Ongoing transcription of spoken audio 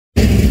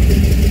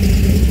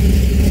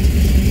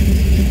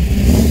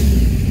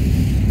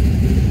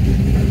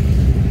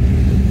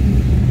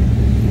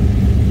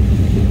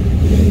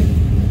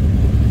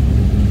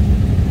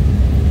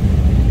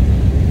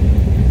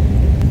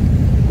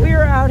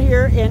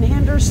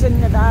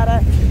Henderson,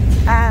 Nevada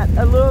at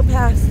a little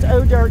past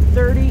dark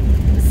 30.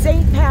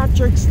 St.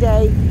 Patrick's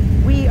Day.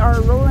 We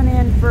are rolling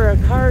in for a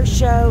car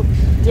show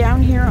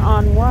down here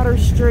on Water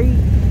Street,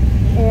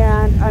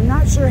 and I'm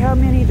not sure how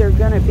many they're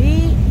going to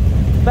be,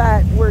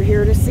 but we're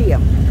here to see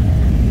them.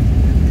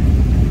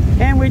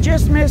 And we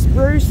just missed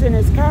Bruce in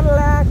his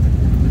Cadillac.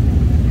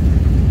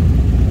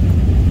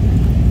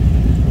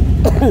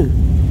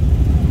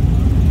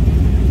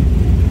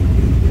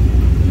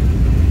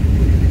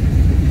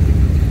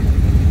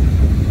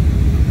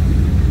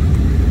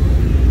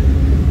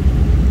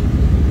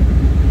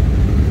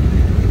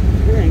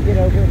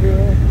 Over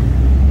here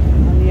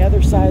on the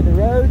other side of the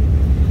road.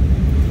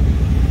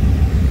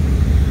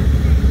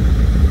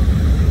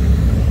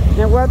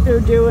 Now what they're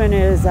doing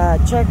is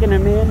checking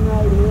them in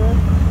right here.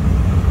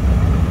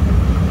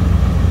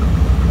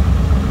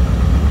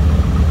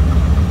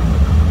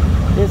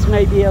 This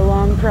may be a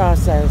long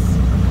process.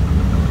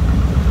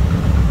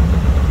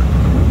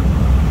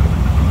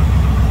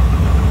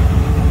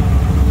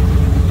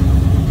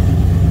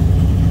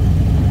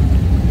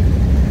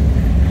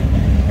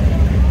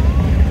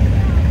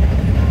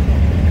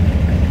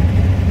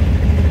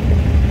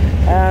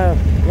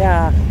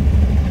 Yeah,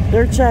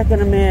 they're checking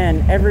them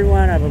in, every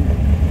one of them.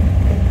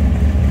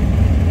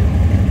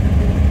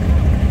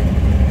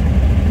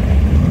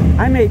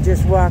 I may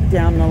just walk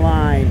down the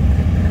line.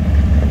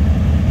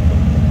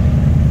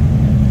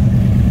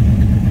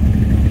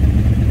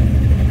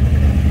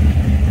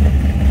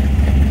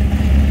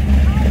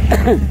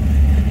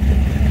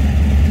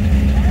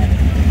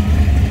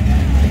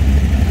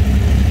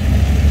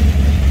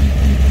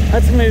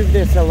 Let's move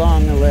this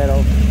along a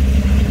little.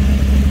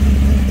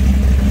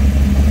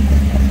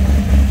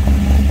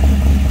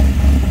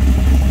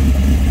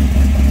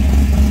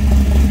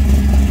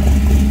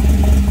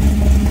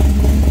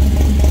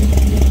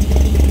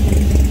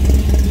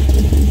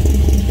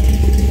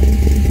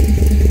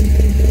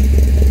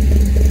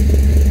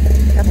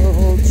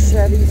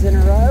 Chevys in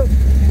a row.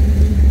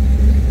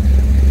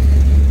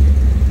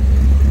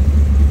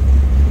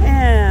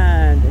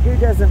 And who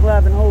doesn't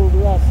love an old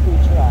rusty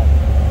truck?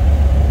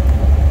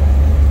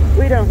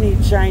 We don't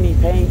need shiny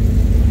paint.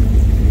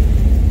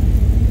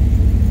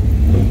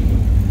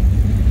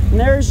 And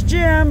there's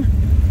Jim.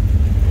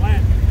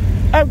 Glenn.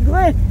 Oh,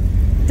 Glenn.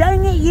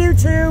 Dang it, you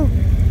two.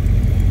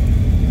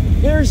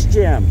 Here's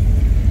Jim.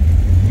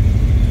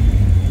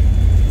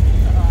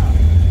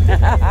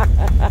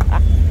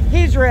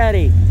 He's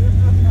ready.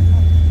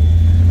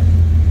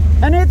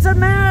 And it's a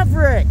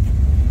Maverick,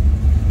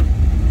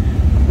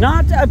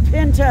 not a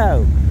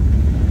Pinto.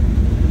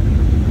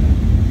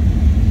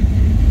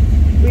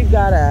 We've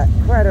got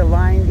quite a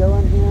line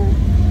going here.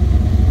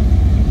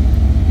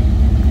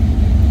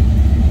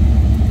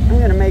 I'm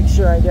going to make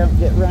sure I don't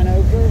get run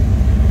over.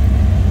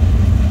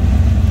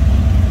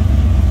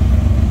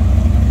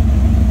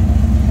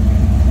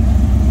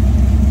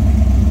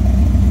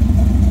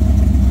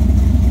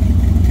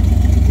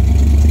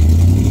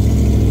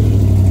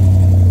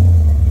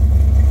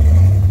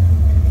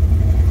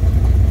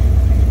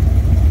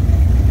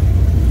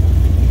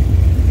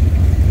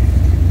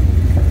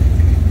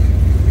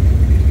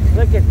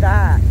 Look at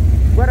that.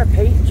 What a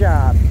paint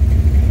job.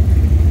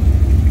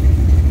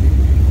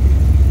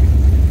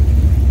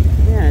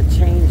 I'm going to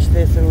change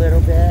this a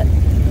little bit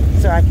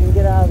so I can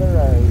get out of the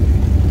road.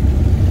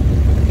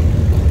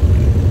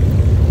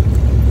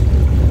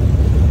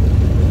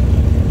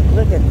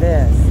 Look at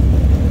this.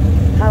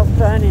 How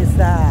fun is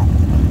that?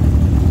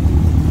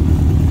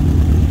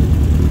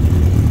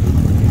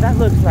 That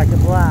looks like a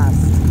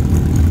blast.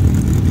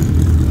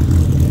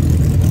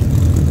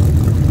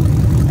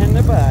 And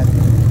the bug.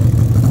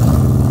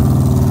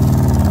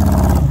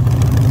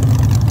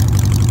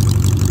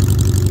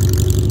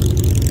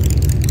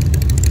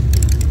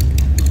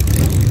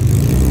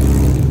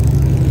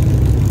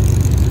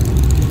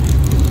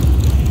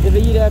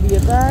 VW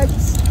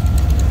bags.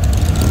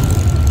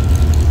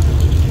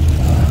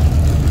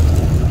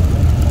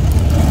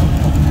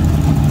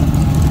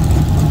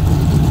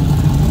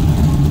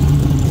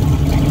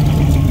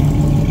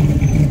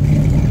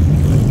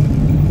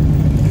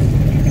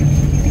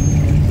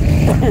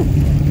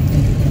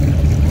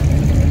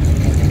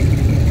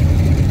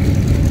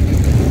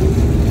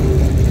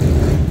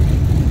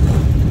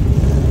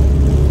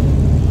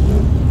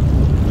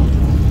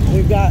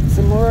 We've got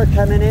some more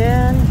coming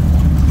in.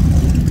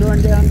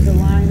 Going down to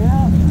line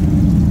out.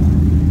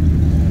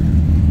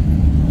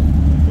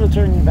 We'll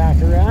turn you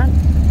back around.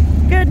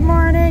 Good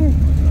morning.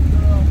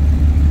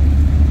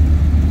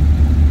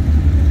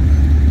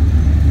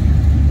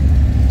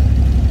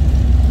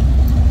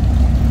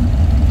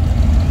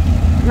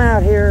 I'm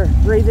out here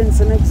breathing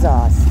some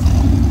exhaust.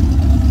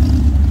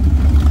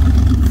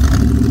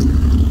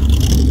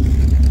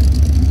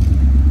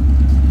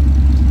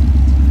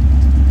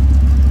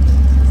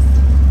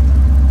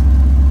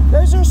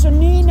 Those are some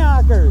knee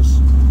knockers.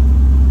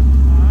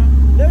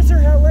 Those are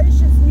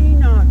hellacious knee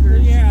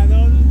knockers. Yeah,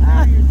 those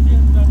are your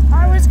shins up there.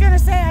 I was going to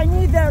say, I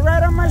need that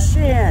right on my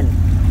shin.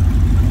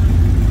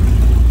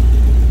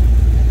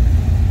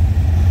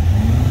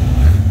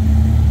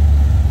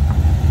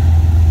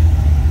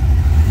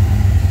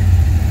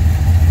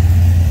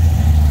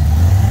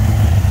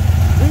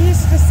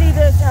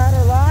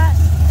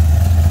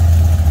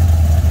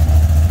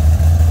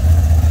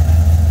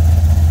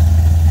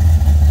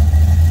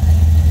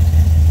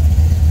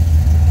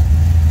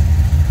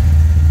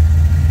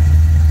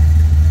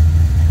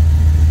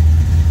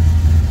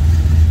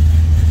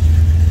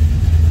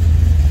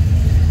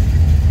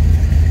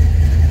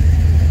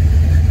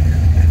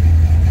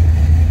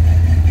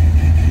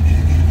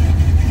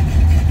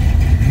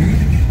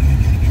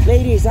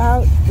 everybody's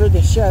out for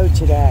the show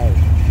today.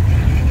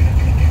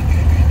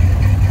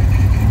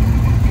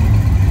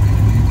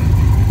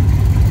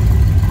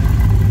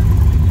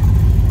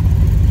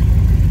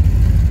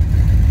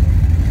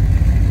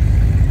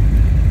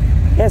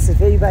 Yes,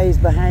 if anybody's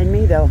behind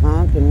me, they'll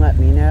honk and let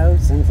me know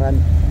since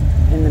I'm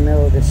in the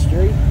middle of the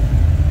street.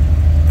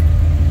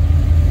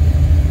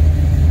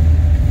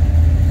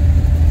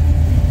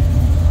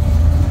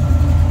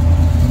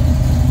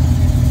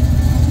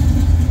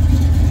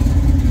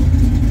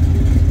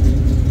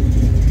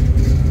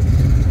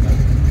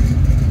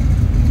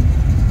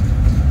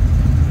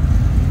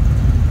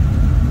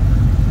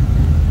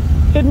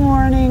 Good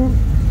morning.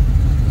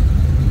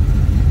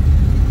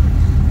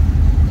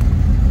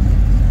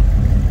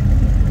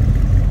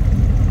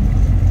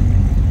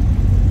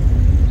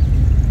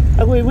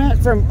 We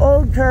went from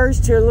old cars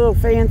to a little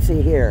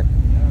fancy here.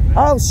 Yeah,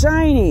 all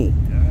shiny. Yeah,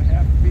 it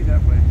has to be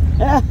that way.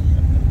 Yeah.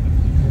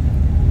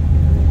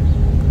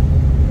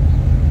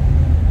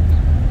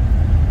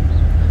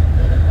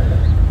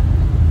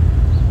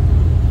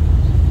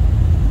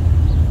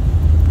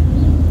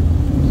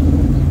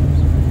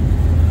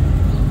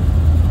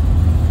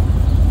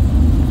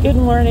 Good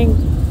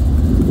morning.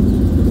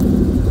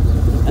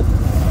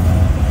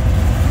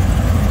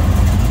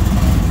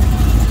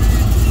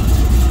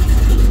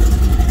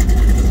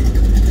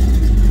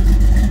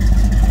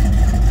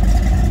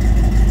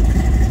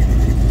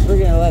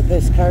 Let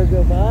this car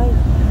go by.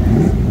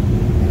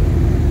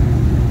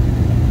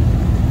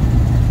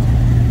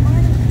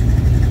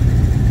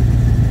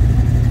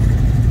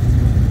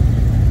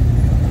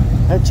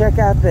 Oh, check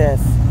out this.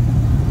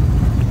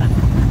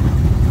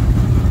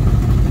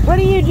 What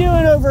are you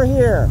doing over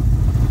here?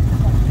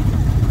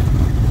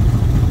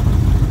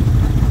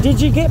 Did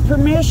you get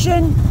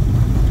permission?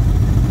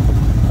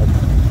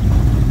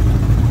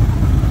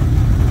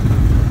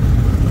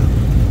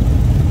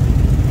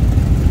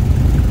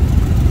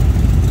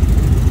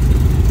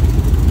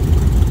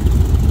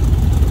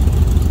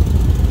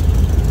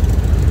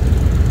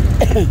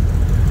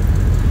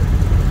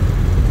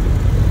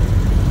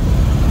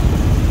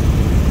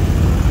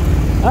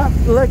 Oh,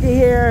 looky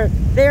here.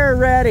 They're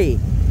ready.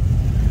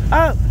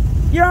 Oh,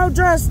 you're all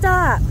dressed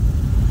up.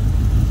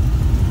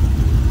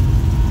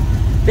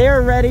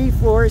 They're ready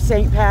for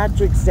St.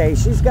 Patrick's Day.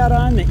 She's got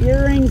on the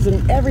earrings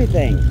and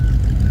everything.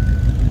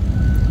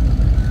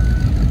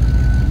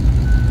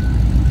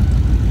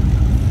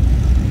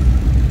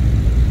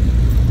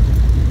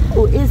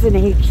 Oh, isn't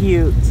he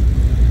cute?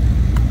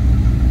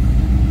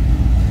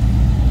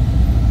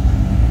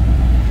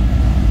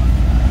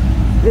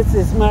 This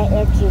is my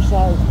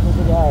exercise for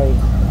the day.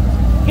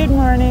 Good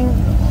morning.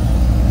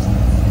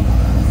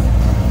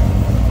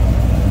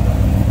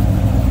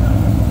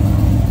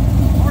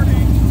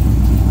 Morning.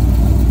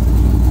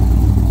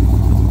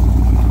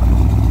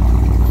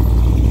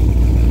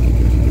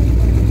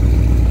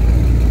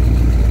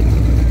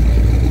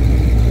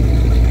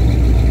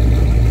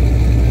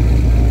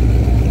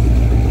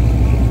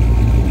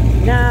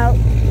 Now,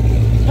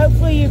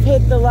 hopefully you've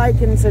hit the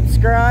like and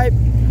subscribe.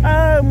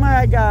 Oh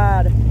my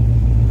God.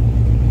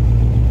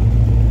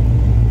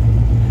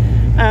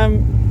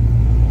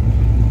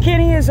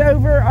 Kenny is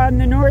over on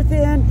the north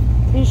end.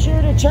 Be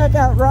sure to check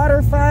out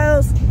Rotter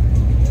Files.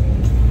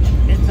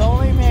 It's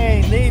only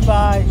me,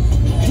 Levi.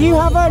 Do you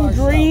have on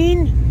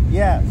green?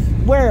 Yes.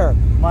 Where?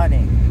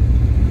 Money.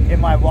 In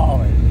my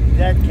wallet.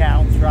 That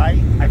counts, right?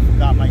 I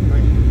forgot my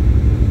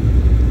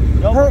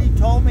green. Nobody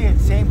told me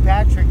it's St.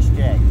 Patrick's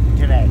Day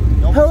today.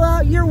 Pull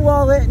out your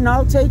wallet and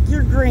I'll take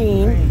your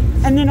green.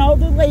 And then all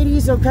the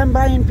ladies will come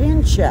by and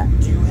pinch you.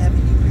 Do you have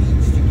any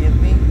greens to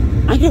give me?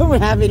 I don't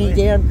have any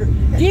damn green.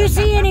 Do you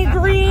see any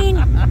green?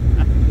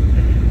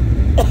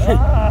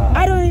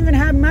 I don't even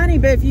have money,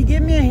 but if you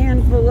give me a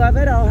handful of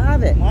it, I'll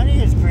have it. Money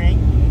is green.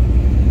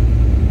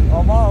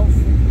 Almost.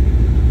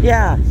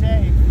 Yeah.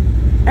 Safe.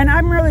 And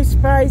I'm really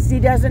surprised he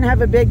doesn't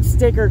have a big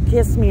sticker,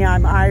 "Kiss me,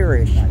 I'm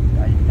Irish."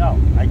 No,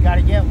 I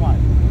gotta get one.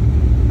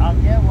 I'll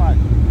get one.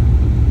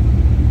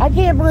 I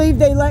can't believe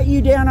they let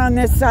you down on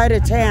this side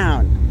of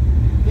town.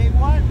 They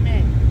want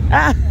me.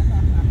 Ah.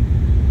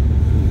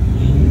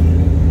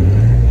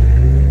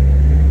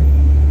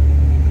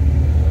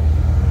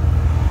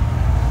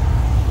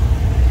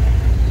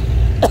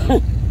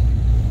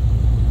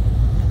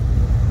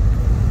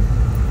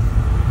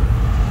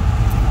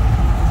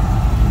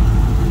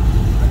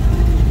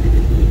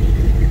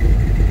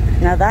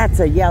 Now that's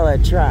a yellow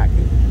truck.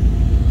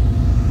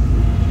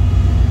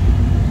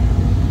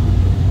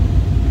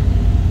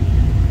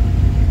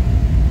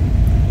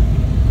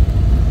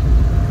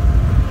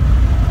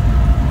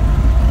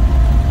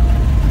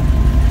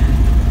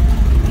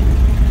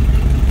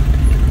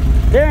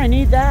 There, I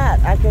need that.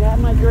 I could have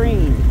my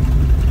green.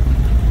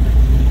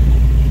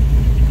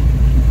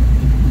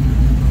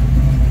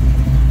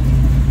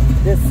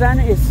 The sun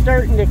is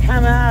starting to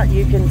come out,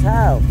 you can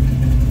tell.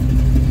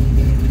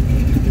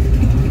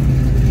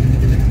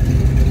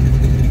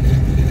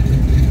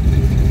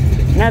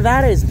 Now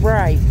that is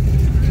bright.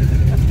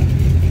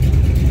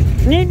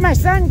 Need my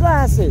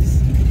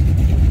sunglasses.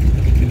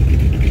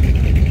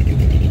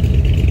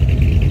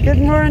 Good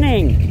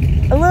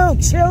morning. A little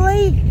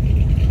chilly?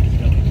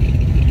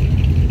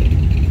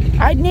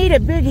 I'd need a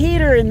big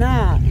heater in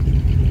that.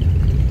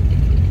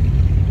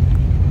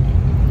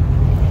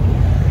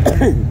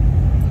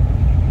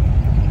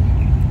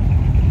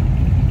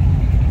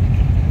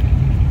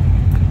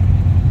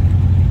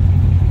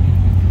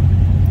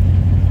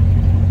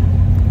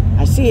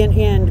 I see an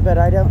end, but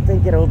I don't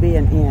think it'll be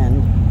an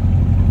end.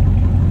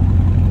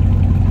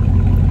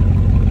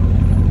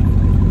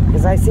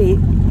 Because I see,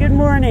 good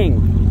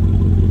morning.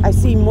 I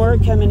see more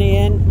coming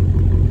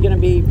in. Gonna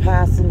be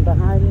passing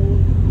behind me.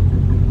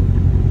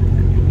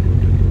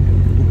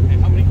 Hey,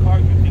 how many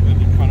cars do you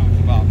think in front of us?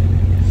 About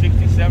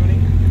 60, 70?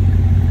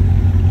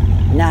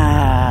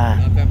 Nah.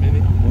 Not that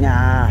many?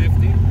 Nah.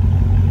 50?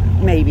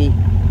 Maybe.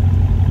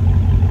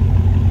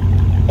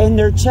 And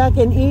they're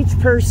checking each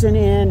person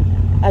in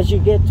as you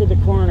get to the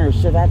corner,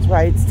 so that's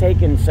why it's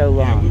taking so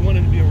long. Yeah, we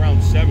wanted to be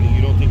around 70.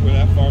 You don't think we're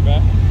that far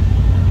back?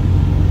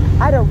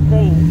 I don't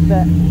think,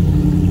 but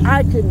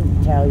I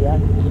couldn't tell you.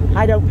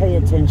 I don't pay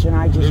attention.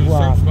 I just There's a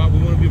walk. certain spot.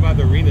 We want to be by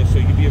the arena, so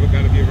you've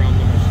got to be around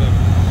number 7.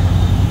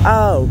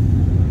 Oh.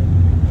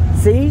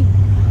 See?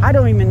 I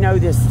don't even know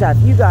this stuff.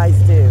 You guys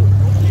do.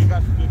 You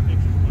got some good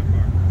pictures in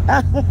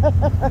my car.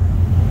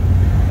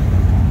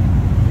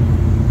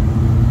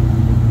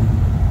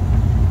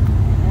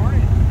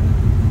 Morning.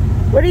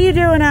 What are you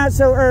doing out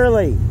so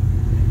early?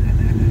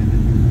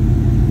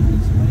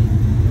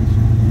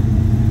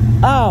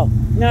 Oh,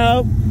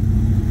 no.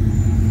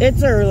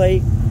 It's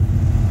early.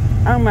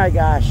 Oh my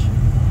gosh.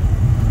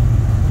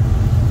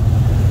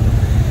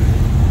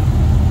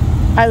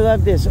 I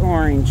love this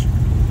orange.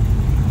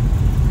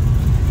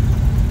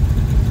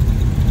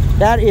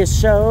 That is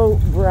so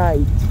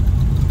bright.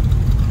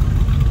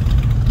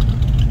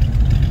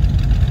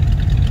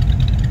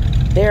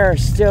 They are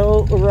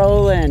still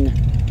rolling.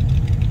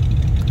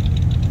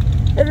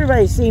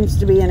 Everybody seems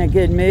to be in a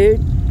good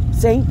mood.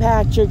 St.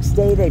 Patrick's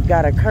Day, they've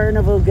got a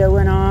carnival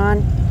going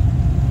on.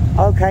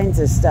 All kinds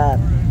of stuff.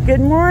 Good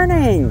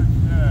morning.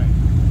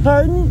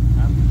 Pardon?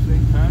 Happy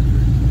St.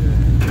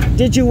 Patrick's Day.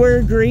 Did you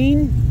wear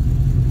green?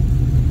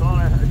 Thought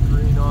I had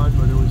green on,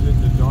 but it was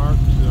in the dark,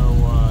 so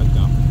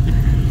no.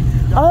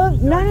 Oh,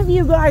 none of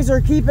you guys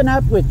are keeping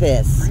up with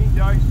this. Green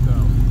dice,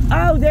 though.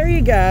 Oh, there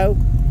you go.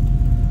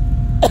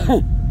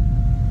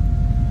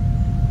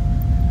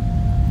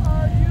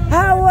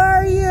 How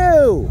are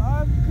you?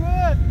 I'm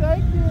good,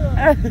 thank you.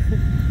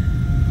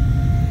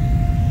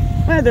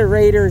 One of the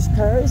Raiders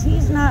cars.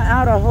 He's not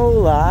out a whole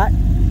lot,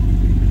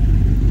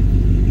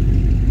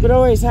 but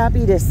always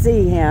happy to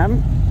see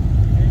him.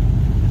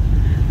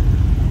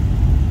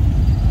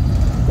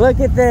 Look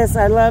at this.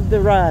 I love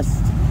the rust.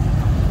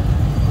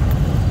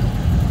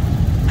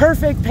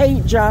 Perfect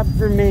paint job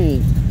for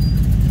me.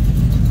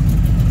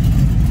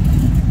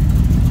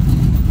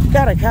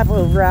 Got a couple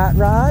of rat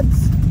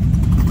rods.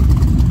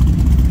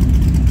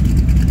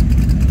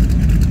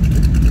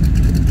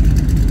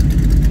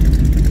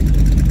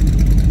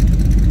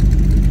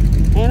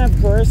 And of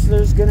course,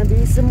 there's going to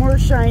be some more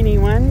shiny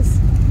ones.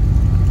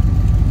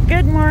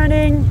 Good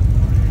morning.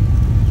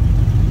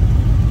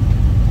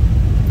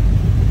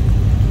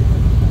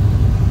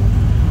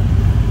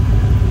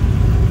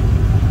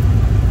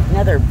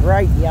 Another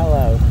bright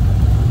yellow.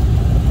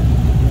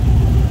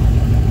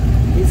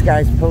 These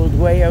guys pulled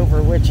way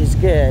over, which is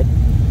good.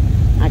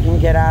 I can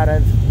get out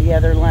of the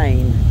other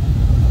lane.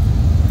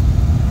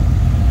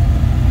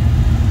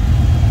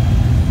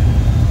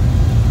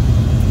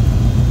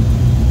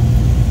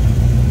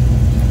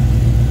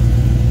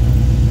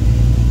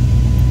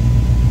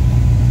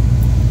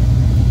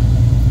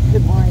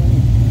 Good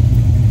morning.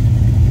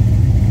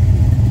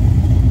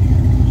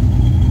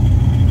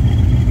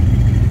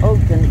 Oh,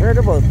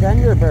 convertible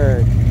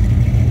Thunderbird.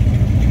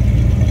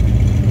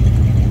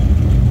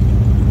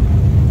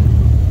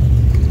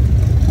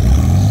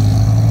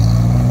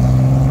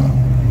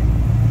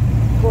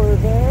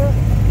 Corvair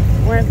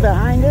went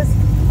behind us.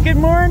 Good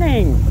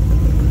morning.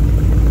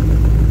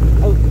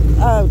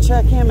 Oh,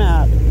 check him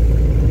out.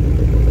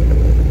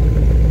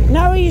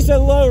 Now he's a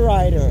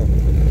lowrider.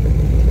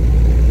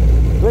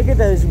 Look at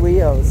those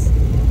wheels.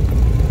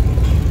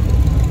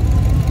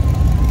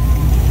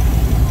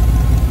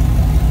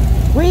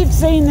 We've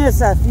seen this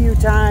a few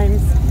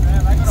times.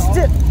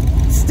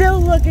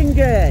 Still looking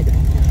good.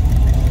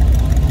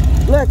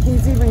 Look,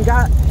 he's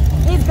got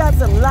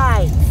some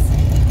lights.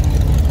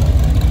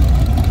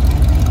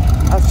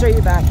 I'll show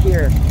you back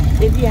here.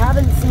 If you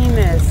haven't seen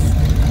this,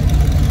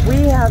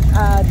 we have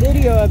a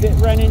video of it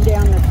running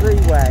down the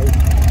freeway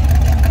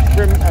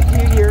from a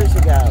few years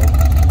ago.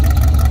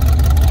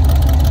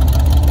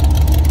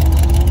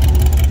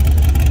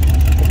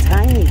 A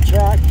tiny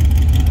truck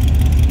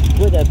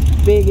with a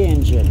big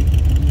engine.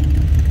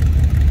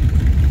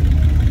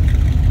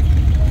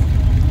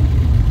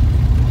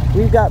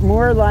 We've got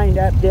more lined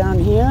up down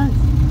here.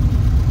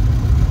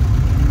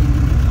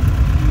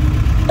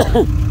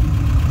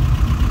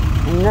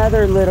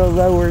 Another little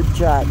lowered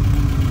truck.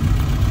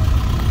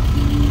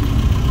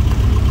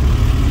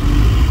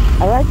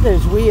 I like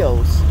those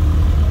wheels.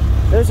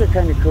 Those are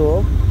kind of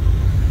cool.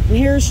 And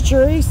here's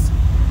Trace.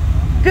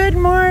 Good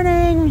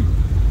morning.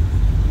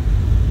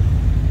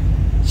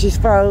 She's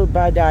followed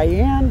by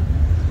Diane.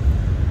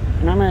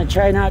 And I'm going to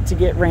try not to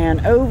get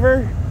ran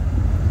over.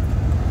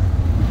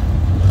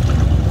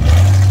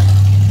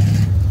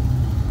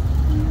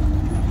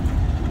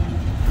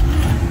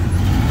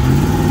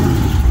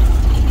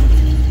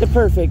 The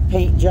perfect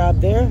paint job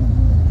there.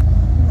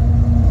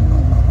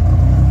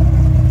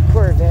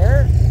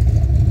 Corvair.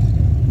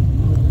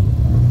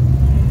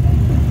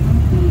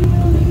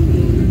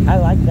 I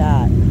like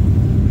that.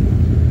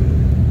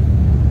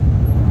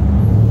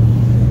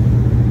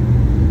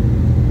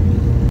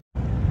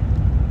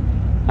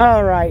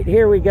 All right,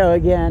 here we go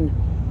again.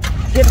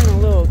 Giving a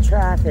little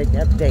traffic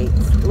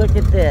updates. Look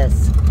at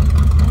this.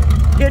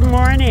 Good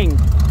morning.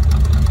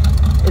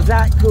 Is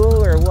that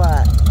cool or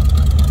what?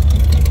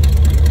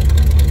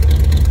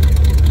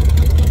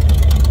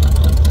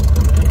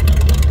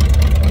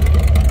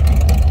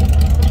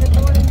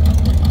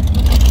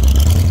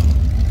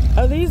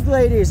 Oh, these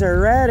ladies are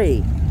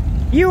ready.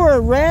 You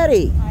are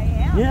ready. I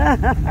am.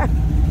 Yeah.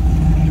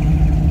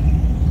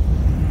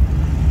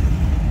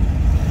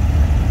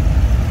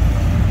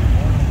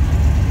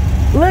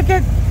 Look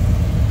at.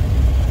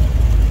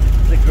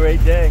 It's a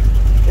great day.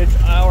 It's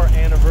our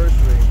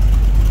anniversary.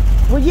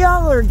 Well,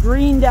 y'all are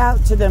greened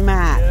out to the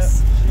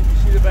max.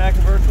 Yeah. See the back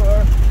of her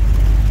car?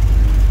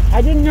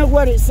 I didn't know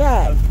what it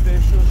said.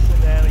 Official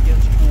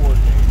shenanigans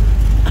coordinator.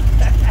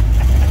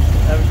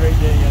 Have a great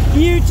day, guys.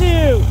 You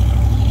too.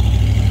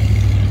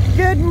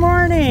 Good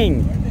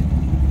morning.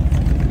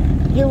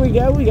 Here we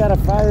go. We got a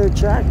fire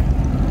truck.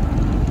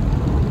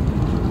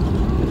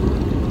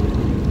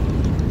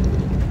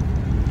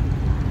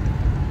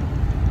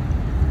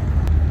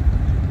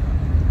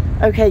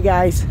 Okay,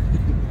 guys.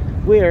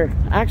 We're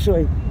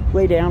actually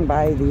way down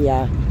by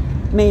the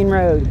main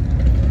road.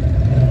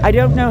 I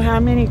don't know how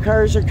many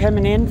cars are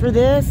coming in for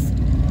this,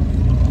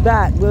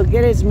 but we'll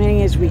get as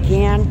many as we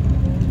can.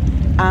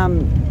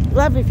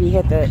 Love if you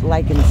hit the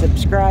like and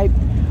subscribe.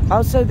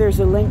 Also, there's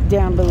a link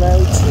down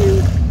below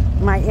to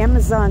my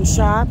Amazon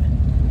shop.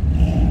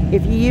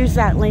 If you use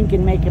that link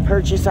and make a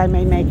purchase, I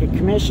may make a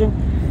commission,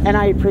 and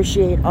I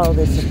appreciate all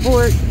the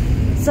support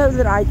so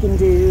that I can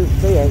do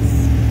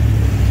this.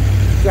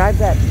 Drive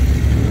that,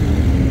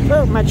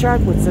 fill up my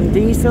truck with some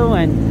diesel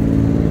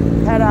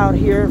and head out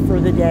here for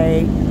the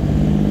day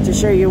to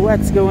show you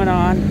what's going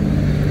on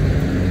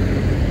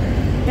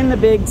in the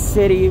big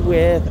city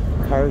with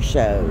car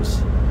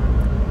shows.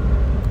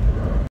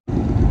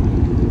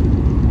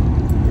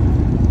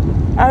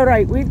 All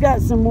right, we've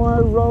got some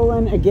more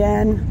rolling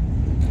again.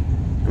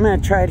 I'm gonna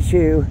try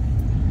to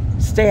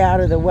stay out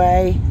of the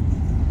way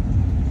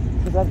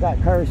because I've got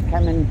cars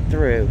coming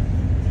through.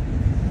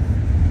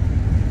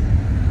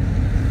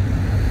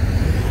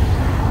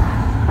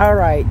 All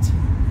right.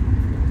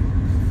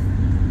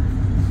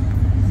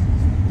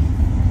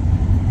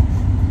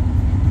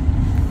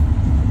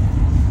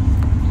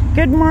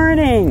 Good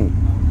morning.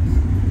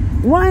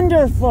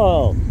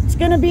 Wonderful. It's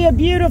going to be a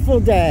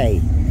beautiful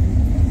day.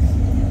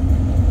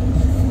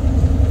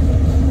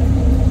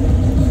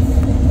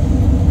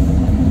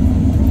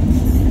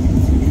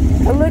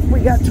 Oh, look, we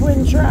got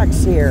twin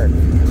trucks here.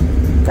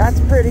 That's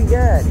pretty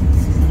good.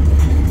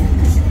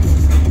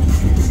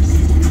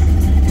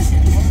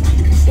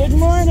 Good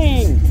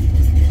morning.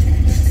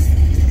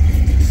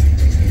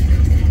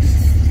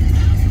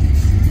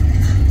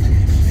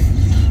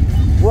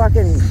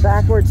 Walking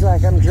backwards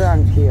like I'm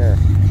drunk here.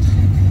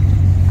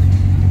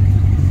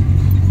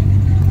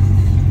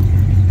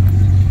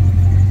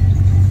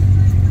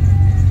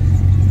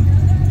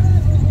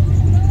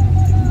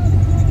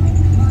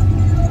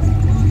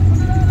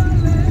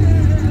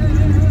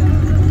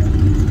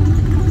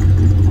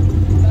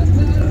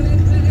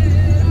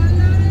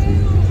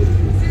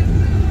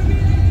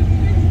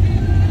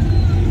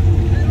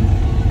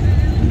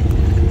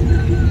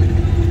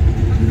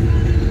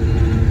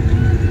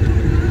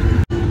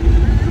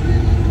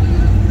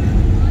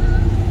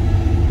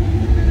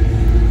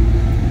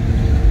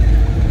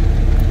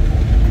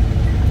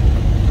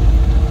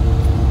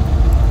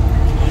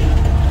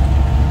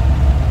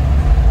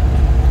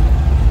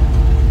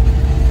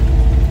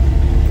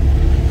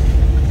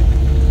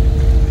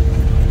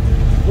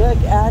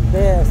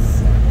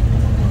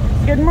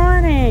 Good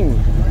morning.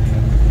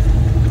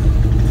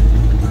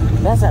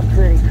 That's a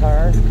pretty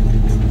car.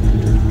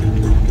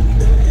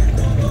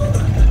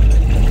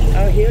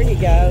 Oh, here you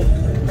go.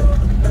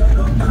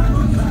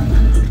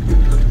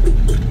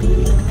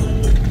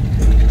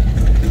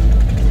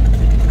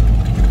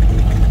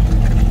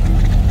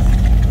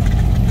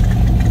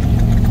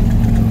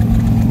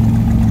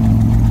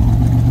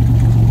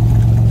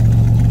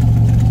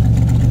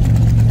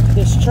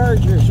 This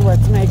Charger's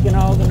what's making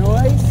all the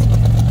noise.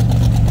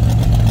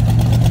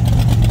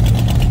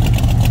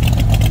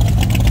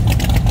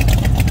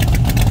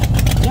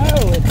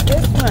 It's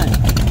this one.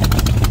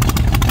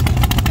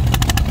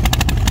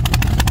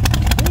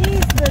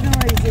 He's the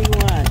noisy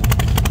one.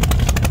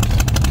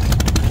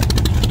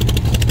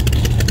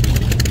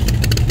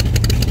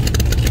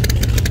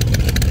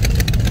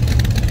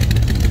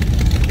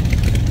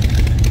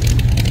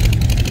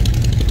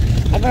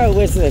 thought it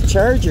was the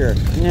charger.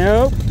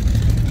 Nope.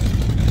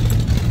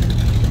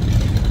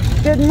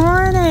 Good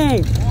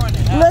morning.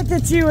 Morning. Look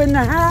at you in the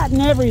hat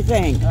and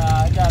everything.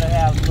 I gotta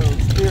have a little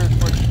spirit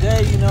for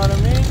today, you know what I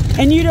mean?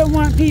 And you don't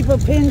want people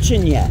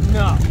pinching you.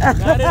 No,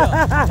 not at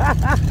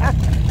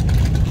all.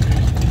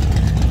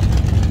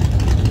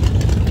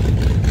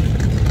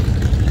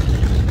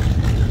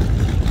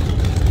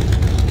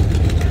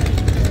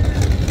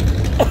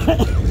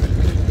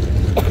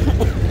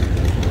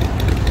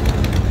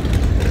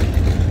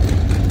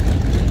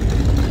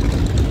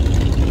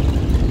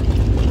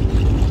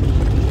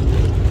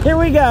 Here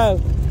we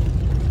go.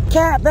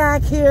 Cat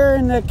back here,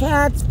 and the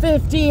cat's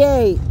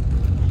 58.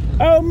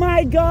 Oh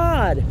my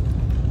God.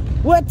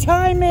 What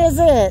time is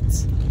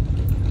it?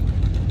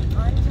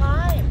 On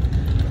time.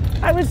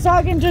 I was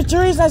talking to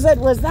Teresa. I said,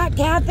 was that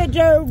cat that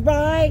drove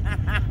by?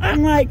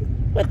 I'm like,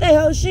 what the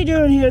hell is she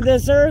doing here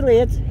this early?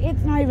 It's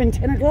not even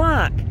 10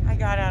 o'clock. I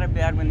got out of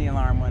bed when the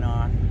alarm went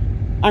off.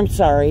 I'm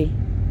sorry.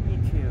 Me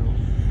too.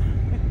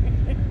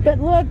 But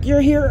look,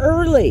 you're here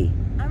early.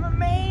 I'm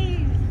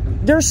amazed.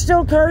 There's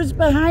still cars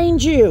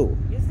behind you.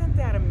 Isn't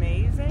that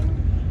amazing?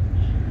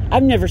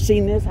 I've never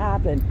seen this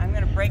happen. I'm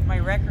going to break my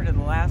record of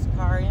the last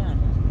car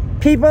in.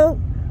 People,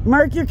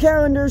 mark your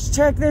calendars.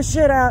 Check this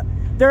shit out.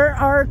 There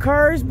are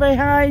cars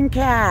behind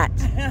Kat.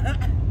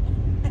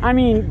 I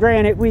mean,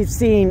 granted, we've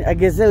seen a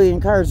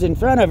gazillion cars in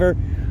front of her,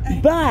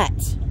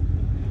 but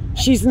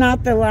she's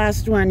not the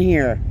last one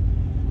here.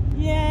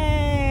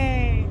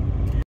 Yay!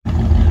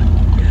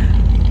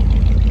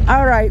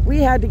 All right, we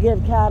had to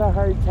give Kat a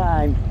hard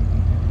time.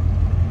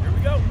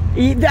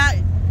 Here we go.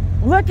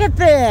 Look at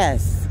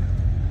this.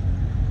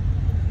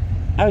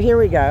 Oh, here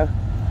we go.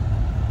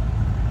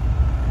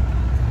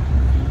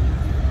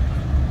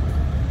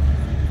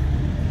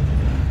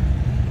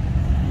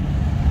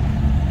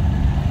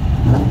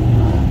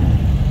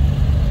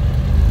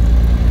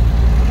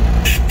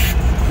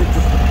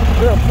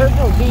 Little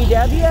purple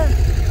VW.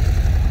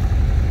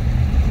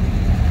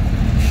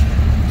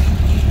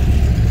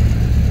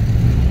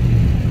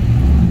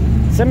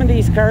 Some of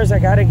these cars I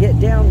gotta get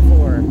down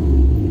for.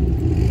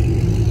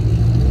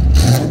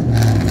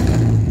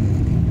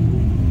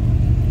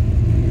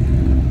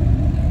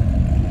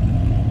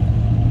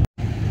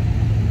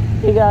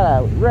 We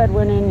got a red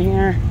one in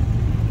here.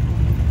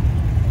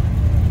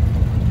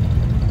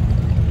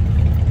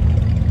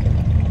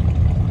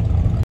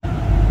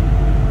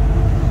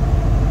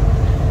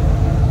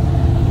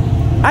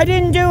 I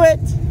didn't do it.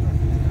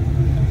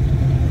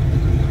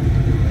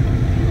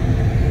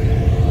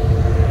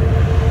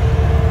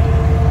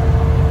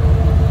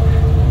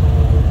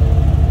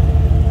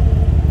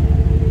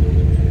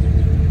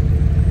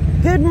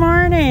 Good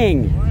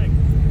morning.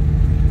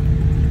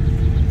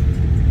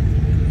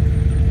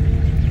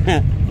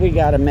 We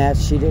got a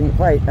mess she didn't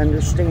quite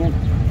understand.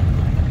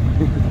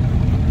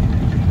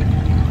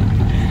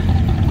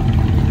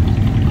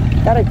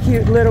 Got a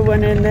cute little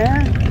one in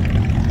there.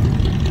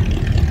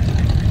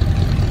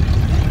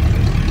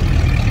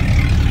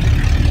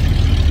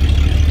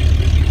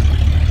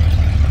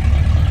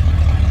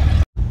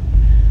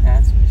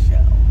 That's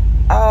Michelle.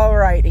 All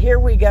right, here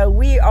we go.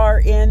 We are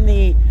in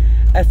the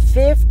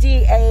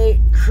 58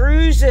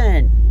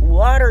 cruising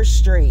Water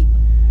Street.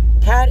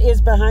 Kat is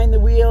behind the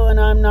wheel, and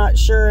I'm not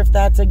sure if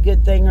that's a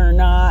good thing or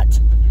not.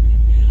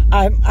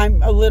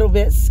 I'm a little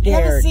bit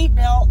scared. You have a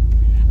seatbelt.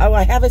 Oh,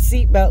 I have a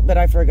seatbelt, but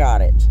I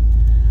forgot it.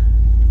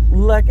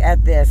 Look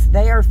at this.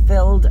 They are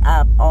filled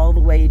up all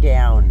the way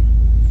down.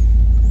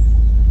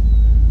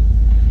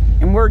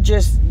 And we're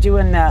just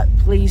doing the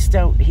please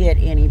don't hit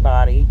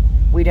anybody.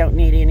 We don't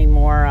need any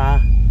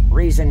more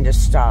reason to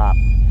stop.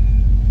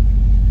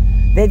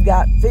 They've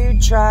got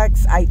food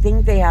trucks. I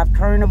think they have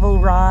carnival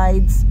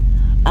rides.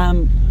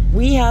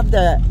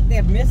 They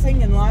have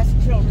missing and lost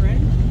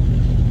children.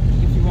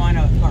 If you want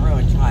to borrow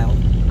a child.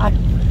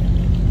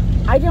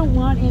 I don't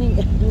want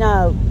any.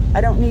 No,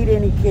 I don't need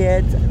any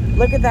kids.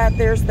 Look at that.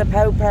 There's the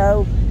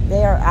Popo.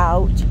 They are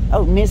out.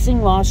 Oh,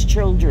 missing, lost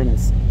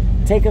children's.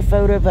 Take a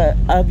photo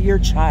of your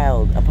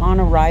child upon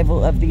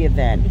arrival of the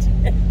event.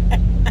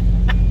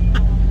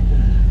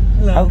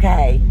 Hello.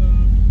 Okay.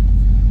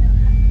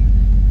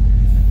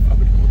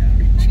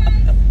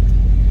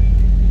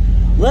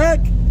 Look,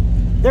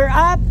 they're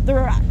up.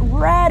 They're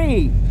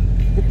ready.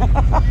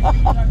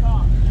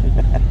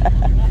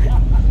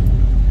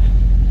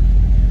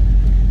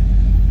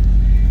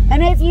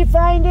 And if you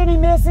find any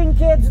missing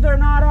kids, they're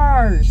not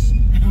ours.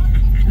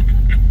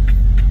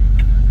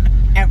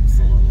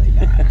 Absolutely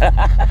not.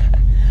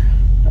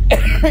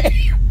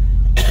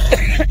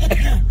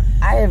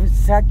 I have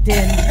sucked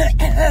in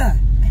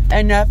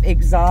enough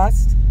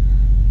exhaust.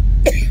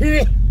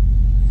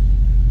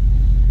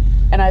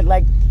 And I'd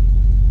like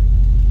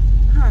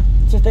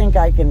to think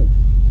I can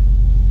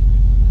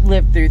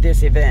live through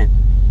this event.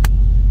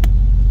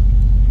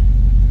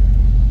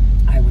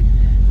 I would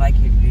like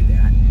you to do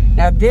that.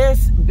 Now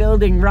this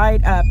building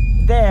right up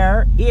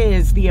there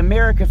is the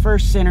America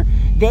First Center.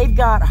 They've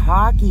got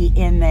hockey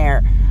in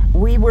there.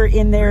 We were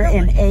in there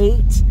in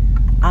 8.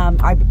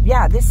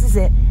 Yeah, this is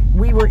it.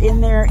 we were in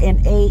there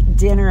and ate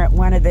dinner at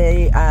one of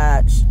the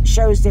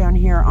shows down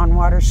here on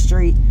Water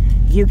Street.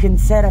 You can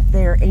sit up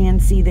there and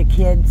see the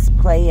kids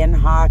playing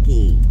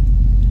hockey.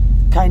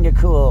 Kind of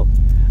cool.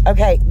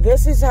 Okay,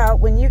 this is how,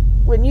 when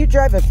you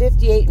drive a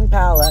 58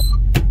 Impala,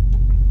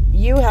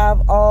 you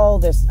have all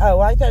this.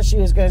 Oh, I thought she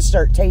was going to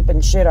start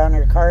taping shit on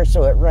her car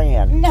so it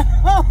ran. No,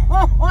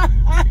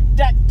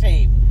 duct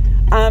tape.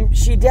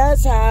 She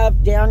does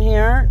have down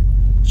here,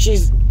 she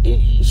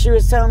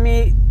was telling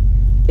me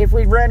if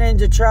we run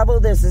into trouble,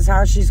 this is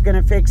how she's going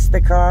to fix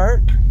the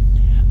car.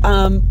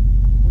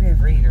 We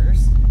have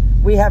readers.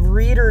 We have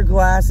reader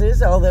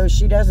glasses, although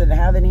she doesn't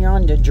have any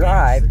on to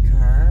drive. The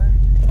car.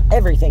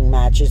 Everything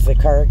matches the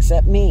car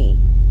except me.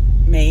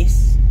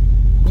 Mace.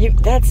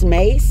 That's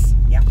mace?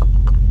 Yeah.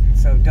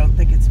 So don't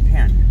think it's a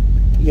pen.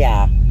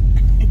 Yeah.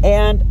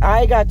 And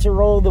I got to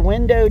roll the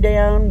window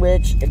down,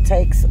 which it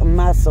takes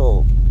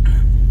muscle.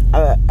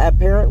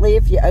 Apparently,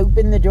 if you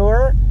open the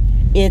door,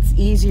 it's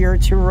easier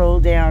to roll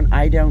down.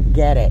 I don't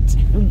get it,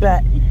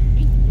 but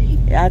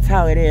that's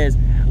how it is.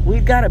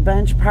 We've got a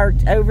bunch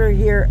parked over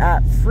here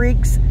at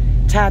Freaks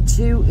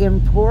Tattoo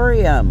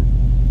Emporium.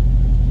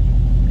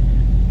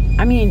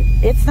 I mean,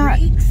 it's not...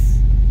 Freaks?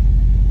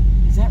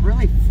 Is that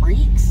really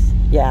Freaks?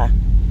 Yeah.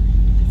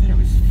 I thought it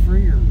was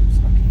Freers.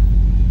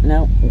 Okay.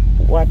 No,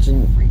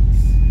 watching... Freaks.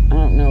 I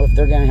don't know if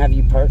they're going to have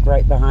you park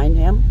right behind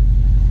him.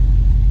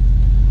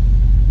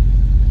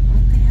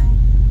 What the hell?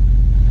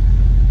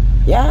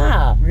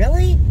 Yeah.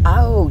 Really?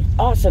 Oh,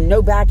 awesome.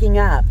 No backing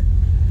up.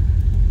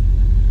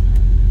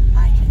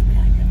 I can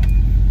back up.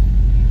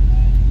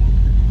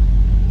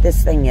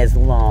 This thing is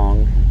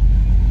long.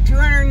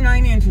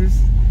 209 inches.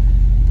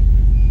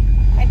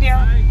 Hi,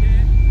 Dale.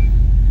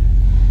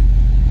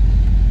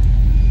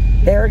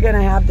 They're going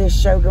to have this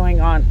show going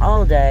on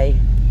all day.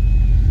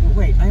 Oh,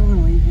 wait, I want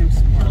to leave him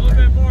some more. A little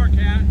bit more,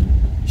 Cat.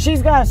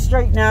 She's got to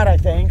straighten out, I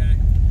think. Okay.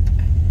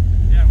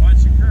 Yeah, watch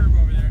the curve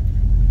over there.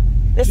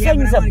 This Yeah,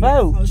 thing's but I a wanna get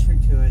boat. closer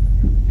to it.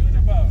 Doing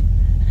a boat.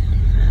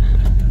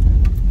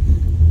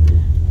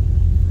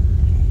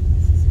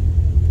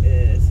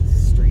 This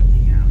is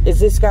straightening out. Is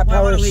this got Well, I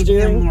power wanna leave him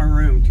steering? more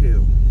room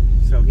too,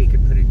 so he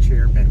could put a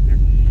chair back there.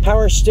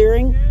 Power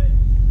steering?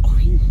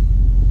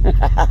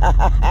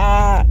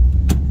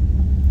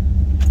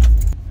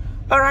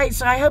 All right,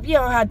 so I hope you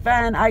all had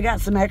fun. I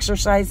got some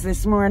exercise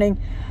this morning.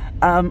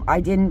 I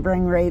didn't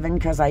bring Raven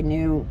because I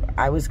knew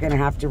I was going to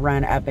have to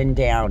run up and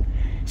down.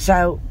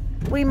 So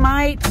we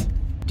might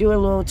do a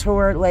little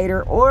tour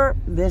later, or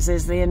this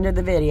is the end of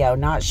the video.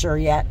 Not sure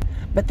yet,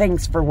 but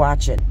thanks for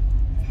watching.